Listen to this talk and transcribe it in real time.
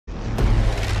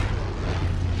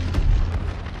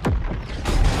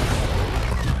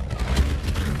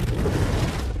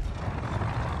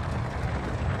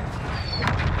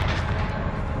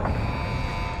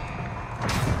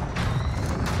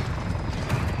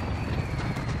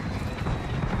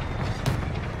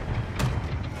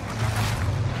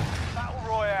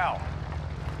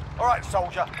right,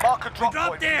 soldier. Mark a drop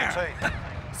point for your there. team.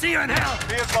 See you in hell!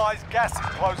 Be advised, gas is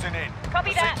closing in.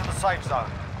 Copy that. Proceed to the safe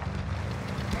zone.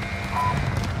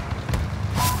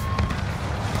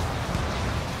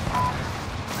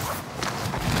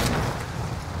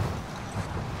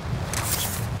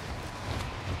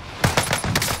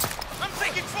 I'm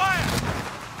taking fire!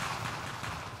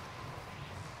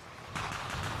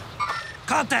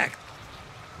 Contact!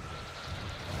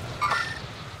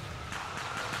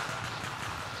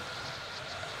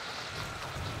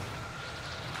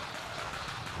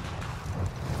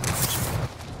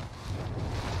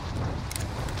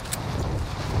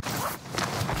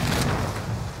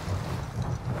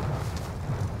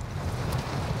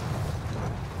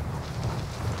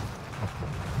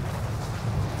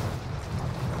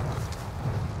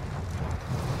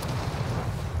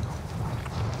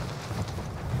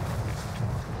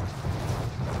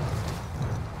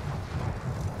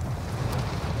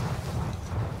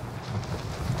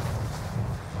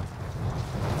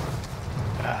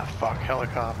 Fuck,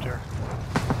 helicopter.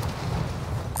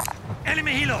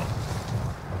 Enemy helo!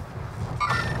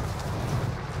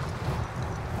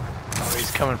 Oh, he's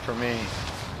coming for me.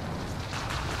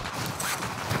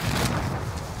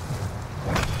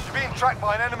 You're being tracked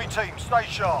by an enemy team. Stay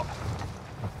sharp.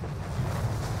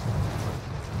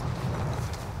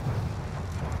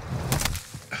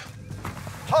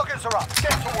 Targets are up.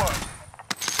 Get to work.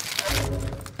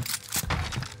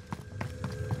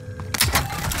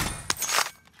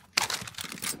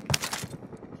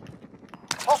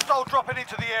 Hostile dropping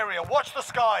into the area. Watch the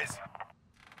skies.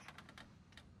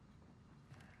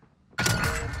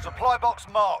 Supply box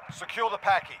marked. Secure the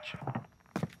package.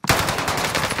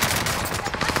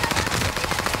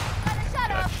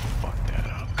 Shut up! Fuck that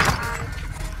up.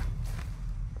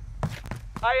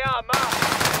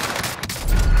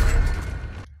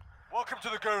 Welcome to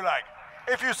the Gulag.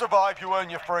 If you survive, you earn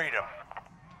your freedom.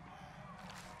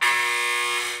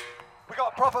 We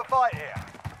got a proper fight here.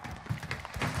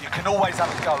 You can always have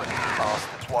a go at these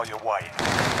bastards while you're waiting.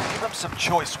 Give them some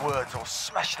choice words or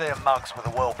smash their mugs with a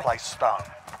well-placed stone.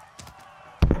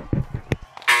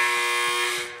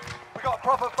 We got a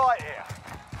proper fight here.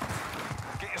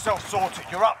 Get yourself sorted.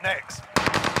 You're up next.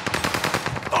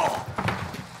 Oh.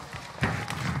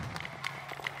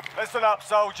 Listen up,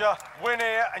 soldier. Win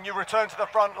here and you return to the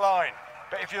front line.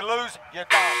 But if you lose, you're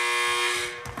done.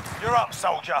 You're up,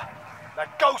 soldier. Now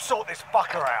go sort this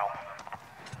fucker out.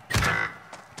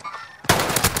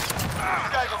 You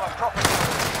gave him a proper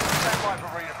stand by for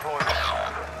redeployment.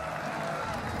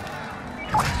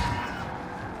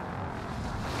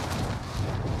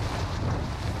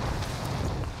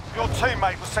 Your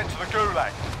teammate was sent to the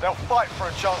Gulag. They'll fight for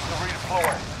a chance to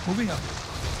redeploy. Moving up.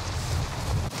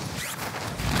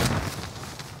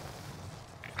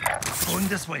 Going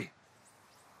this way.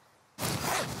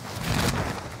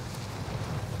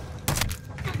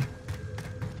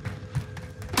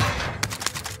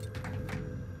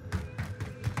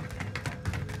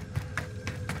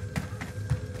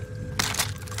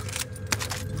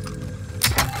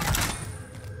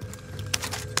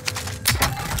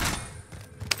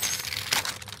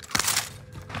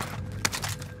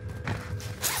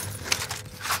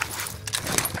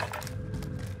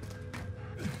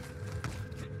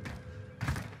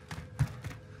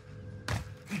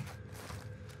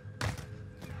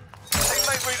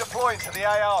 Redeploying to the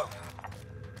AO.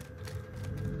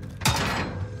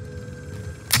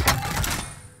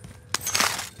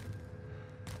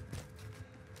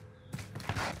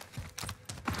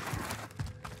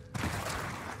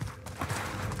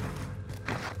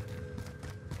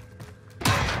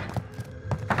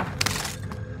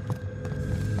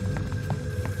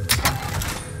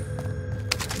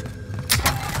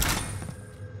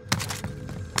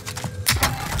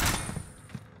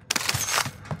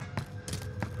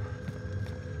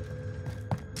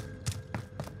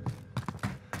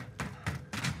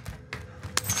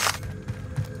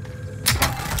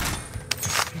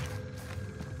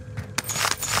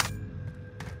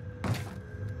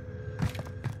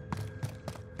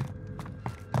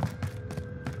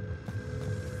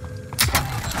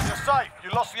 Safe. You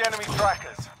lost the enemy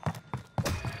trackers.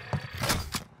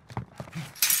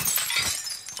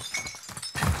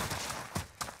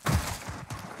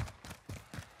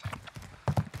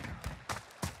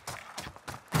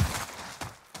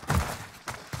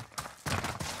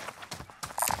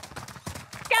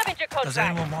 Scavenger contract. Does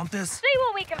anyone want this? See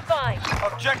what we can find.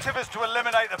 Objective is to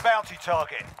eliminate the bounty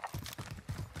target.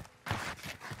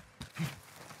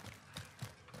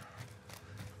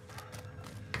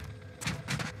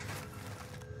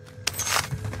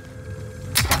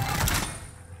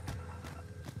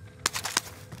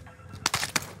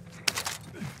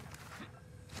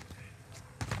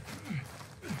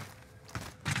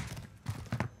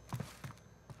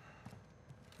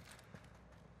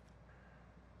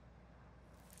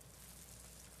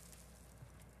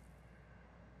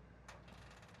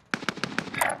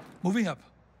 Moving up.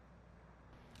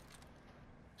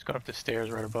 He's going up the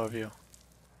stairs right above you.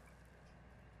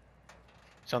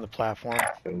 He's on the platform.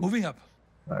 Moving up.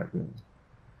 Alright, good.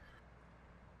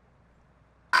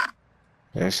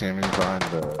 Yeah, I see him. He's behind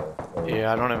the...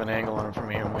 Yeah, I don't have an angle on him from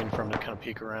here. I'm waiting for him to kind of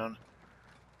peek around.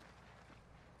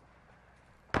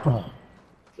 Oh.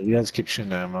 You guys keep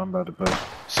shooting at him. I'm about to push.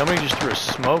 Somebody just threw a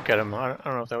smoke at him. I don't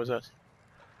know if that was us.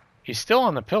 He's still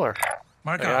on the pillar.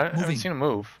 Mark Like, I out. haven't Moving. seen him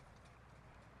move.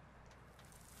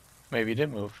 Maybe he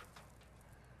did move.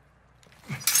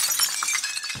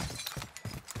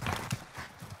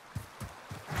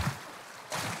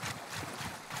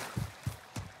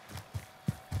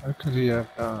 How could he have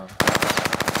gone?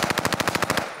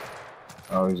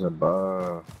 Oh, he's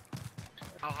above.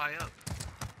 How high up?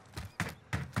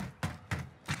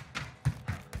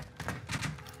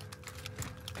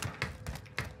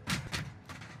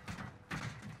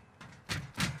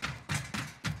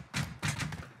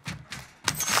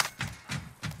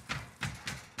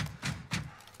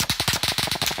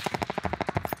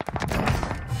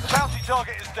 Bounty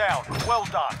target is down. Well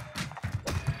done.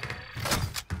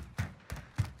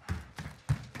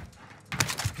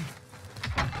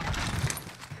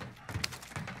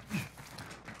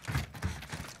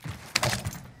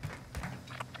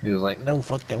 He was like, no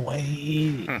fucking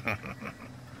way.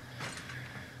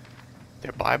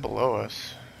 They're by below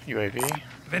us. UAV.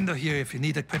 Vendor here if you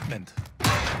need equipment.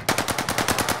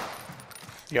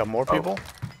 You got more people?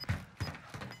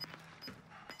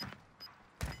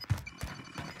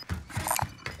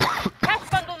 Cash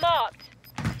bundle marked.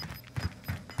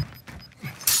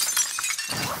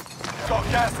 Got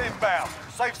gas inbound.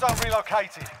 Safe zone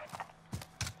relocated.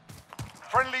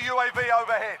 Friendly UAV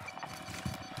overhead.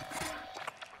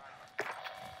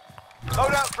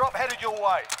 Loadout drop headed your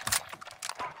way.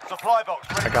 Supply box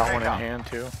ready I got to one pick in up. hand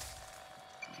too.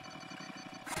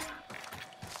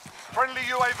 Friendly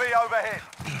UAV overhead.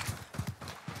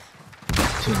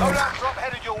 Loadout drop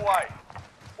headed your way.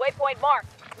 Waypoint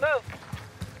marked. Move.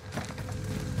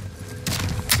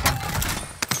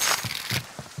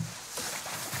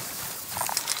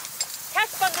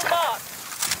 Cash bundle marked.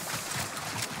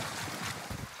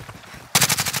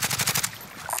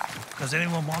 Does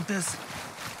anyone want this?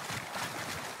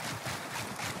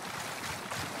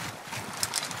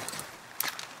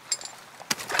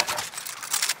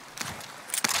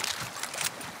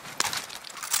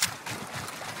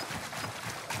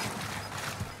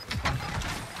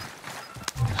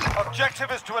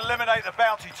 Objective is to eliminate the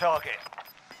bounty target.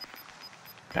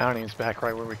 Bounty's back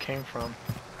right where we came from.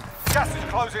 Gas is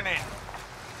closing in.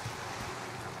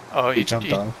 Oh, He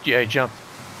jumped on. Yeah, he jumped.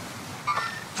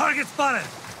 Target spotted.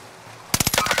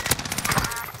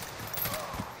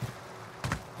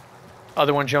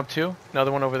 Other one jumped too.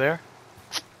 Another one over there.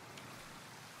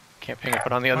 Can't ping it,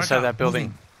 but on the other Mark side of out. that building.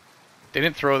 Moving. They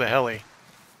didn't throw the heli.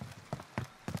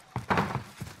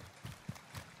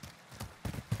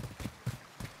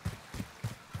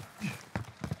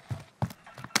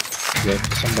 Yeah,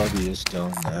 somebody is still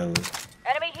no.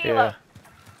 Enemy helo. Yeah.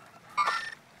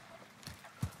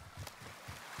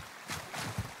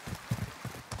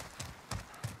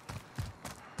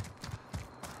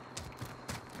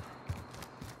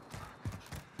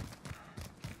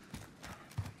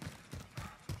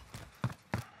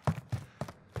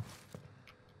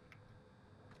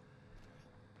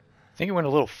 I think it went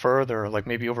a little further, like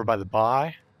maybe over by the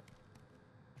buy.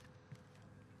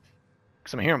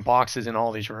 Because I'm hearing boxes in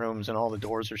all these rooms and all the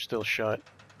doors are still shut.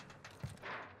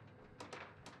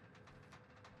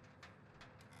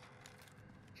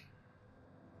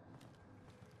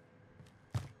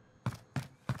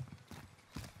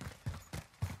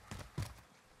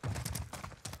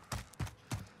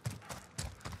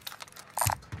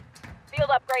 Field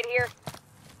upgrade here.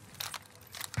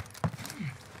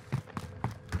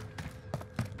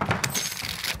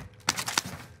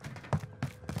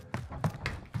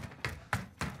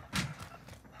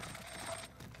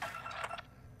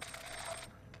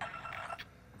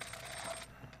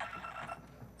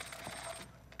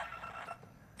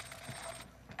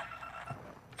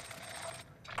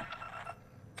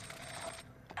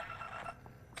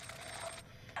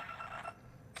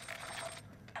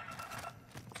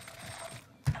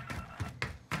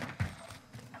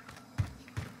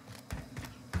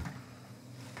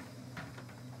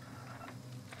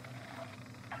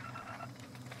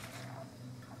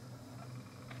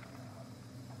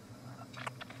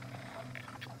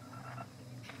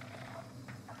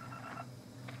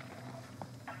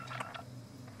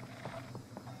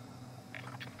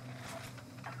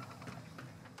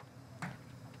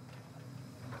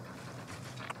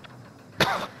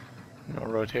 I'll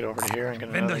rotate over to here and get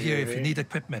Vendor another here if UAV. you need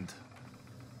equipment.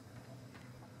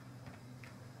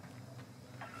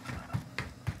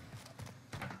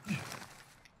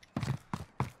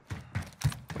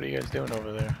 What are you guys doing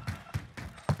over there?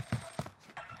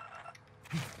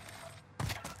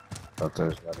 Thought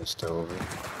there's another still over.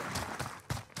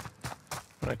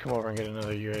 I'm gonna come over and get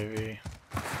another UAV.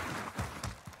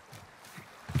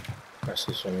 That's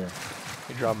this right here.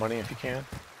 You drop money if you can.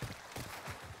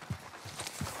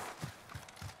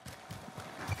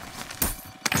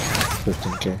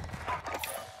 $15K.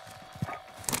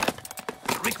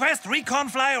 Request recon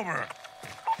flyover.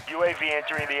 UAV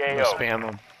entering the I'm AO. gonna spam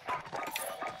them.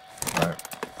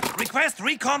 Alright. Request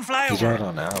recon He's right flyover.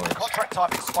 on ours. Contract time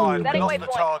expired. We Setting lost the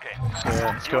waypoint. target.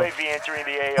 Yeah, let's go. UAV entering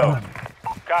the AO.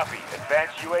 Copy.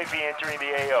 Advanced UAV entering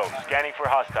the AO. Scanning for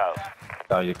hostiles.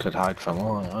 Thought you could hide from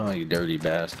one. Oh, you dirty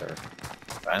bastard.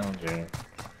 Found you.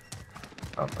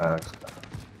 Not bad.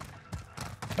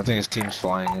 I think his team's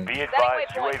flying in. Be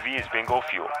advised, waypoint. UAV is bingo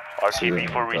fuel. RTB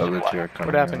for resupply.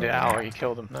 What happened to Al? He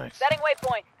killed him. Nice. Setting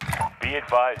waypoint. Be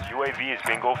advised, UAV is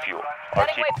bingo fuel.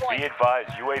 Setting waypoint. Be advised,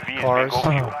 UAV is Cars. bingo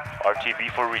fuel. RTB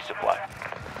for resupply.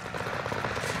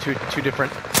 Two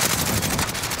different.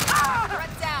 Threat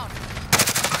down.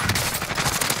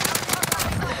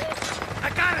 I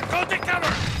got it. Go take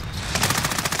cover.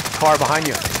 Car behind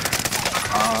you.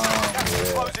 Closing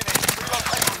in.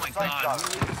 Relocating the safe zone.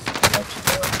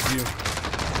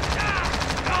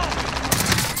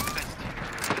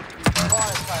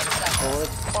 Fire sale.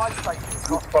 Fire station.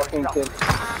 Not fucking kid.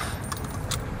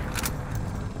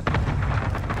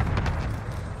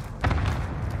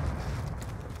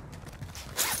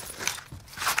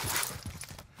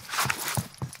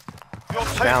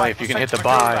 Valley, if you can hit the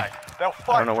buy. I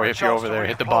don't know where if you're over there.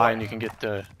 Hit the buy and you can get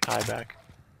the tie back.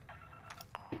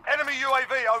 Enemy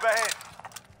UAV overhead.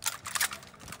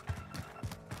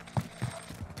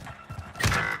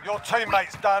 Your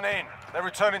teammates done in. They're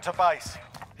returning to base.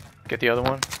 Get the other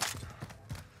one.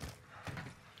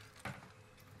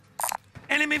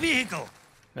 Enemy vehicle.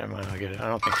 Never mind, I'll get it. I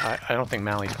don't think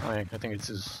Mally's playing. I think it's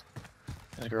his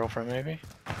girlfriend maybe.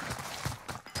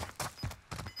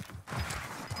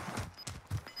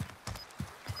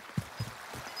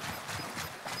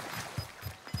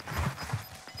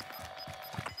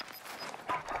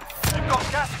 You've got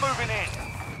gas moving in.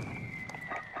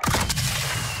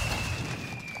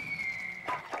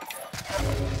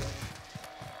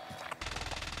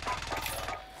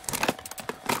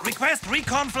 Request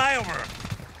recon flyover.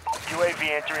 UAV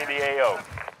entering the AO.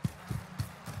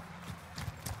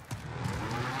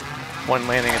 One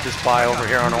landing at this buy over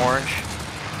here on orange.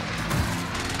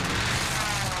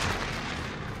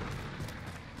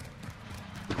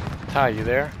 Ty, you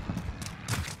there?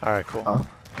 Alright, cool. Huh?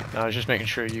 No, I was just making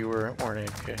sure you weren't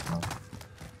AFK.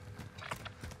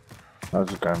 I'll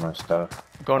just grab my stuff.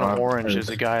 Going to orange, there's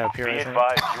a guy up here, Be I think.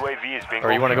 advised, UAV is bingo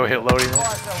Or you want to go hit Lodi then?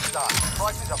 Fire sale's done.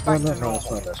 Prices are No, back no, to no, that's normal.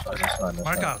 fine, that's fine, that's fine, that's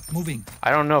Mark fine. out. Moving.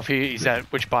 I don't know if he's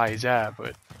at which buy he's at,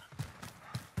 but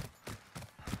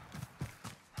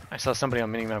I saw somebody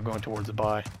on minimap going towards the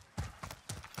buy.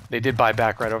 They did buy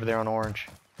back right over there on orange.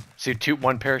 See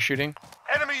one parachuting?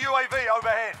 Enemy UAV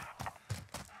overhead.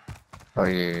 Oh,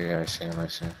 yeah, I see him, I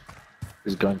see him.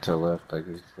 He's going to the left, like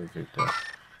he's figured out.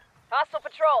 Hostile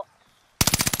patrol.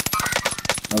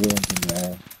 Other one's in the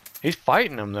air. He's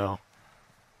fighting him though.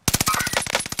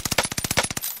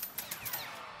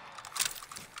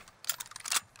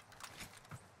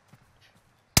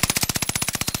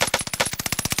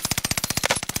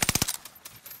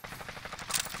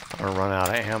 I'm gonna run out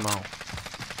of ammo.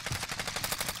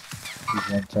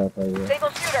 He's on top right here.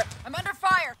 Single shooter. I'm under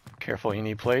fire. Careful, you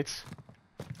need plates.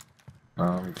 No,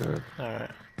 I'm good.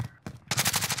 Alright.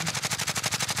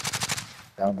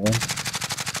 Down one.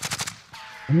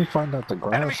 Let me find out the Enemy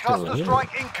ground's still cluster here.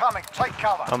 strike incoming. Take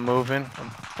cover. I'm moving. I'm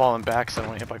falling back so I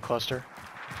don't get hit by cluster.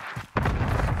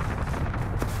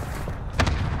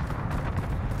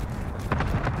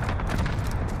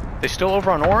 They still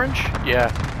over on orange? Yeah.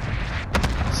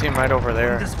 See him right over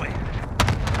there. This way.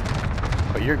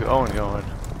 Oh, you're going.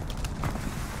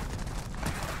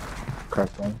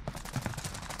 Cracked one.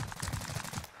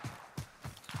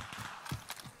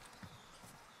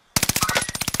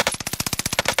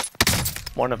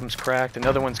 One of them's cracked.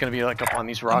 Another one's gonna be like up on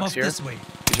these I'm rocks off here. this way.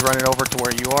 He's running over to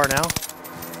where you are now.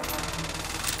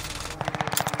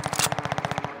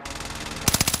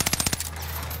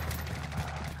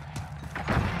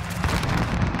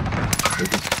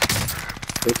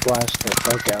 They flashed the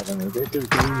fuck out of me. They did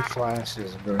 3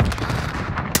 flashes, bro.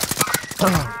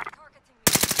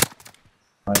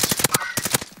 Nice.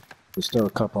 There's still a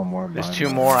couple more. There's behind 2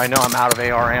 us. more. I know I'm out of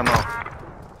AR ammo.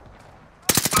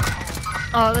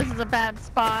 Oh, this is a bad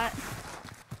spot.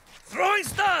 Throwing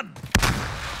stun.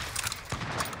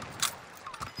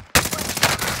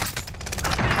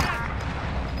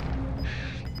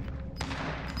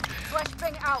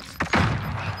 Flashbang out.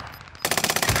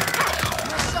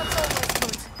 My shot's always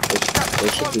good.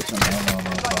 There should be some ammo on the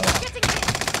fire. Getting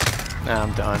hit. Nah,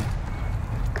 I'm done.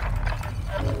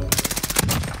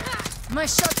 My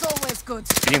shot's always good.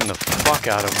 Beating the fuck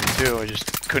out of him too. I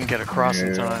just couldn't get across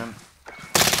in Yeah. time.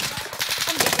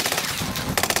 I'm getting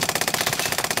hit.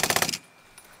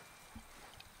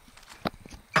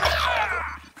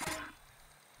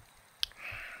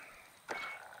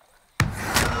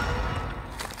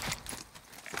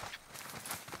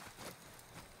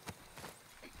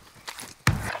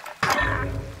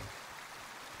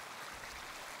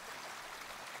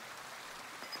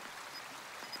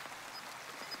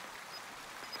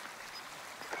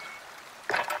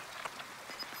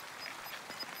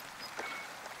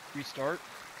 Restart.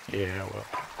 Yeah, well.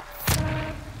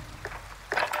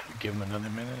 Give him another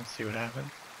minute and see what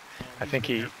happens. I think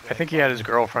he had his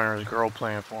girlfriend or his girl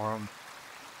playing for him.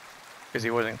 Because he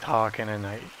wasn't talking and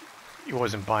he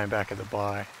wasn't buying back at the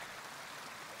buy.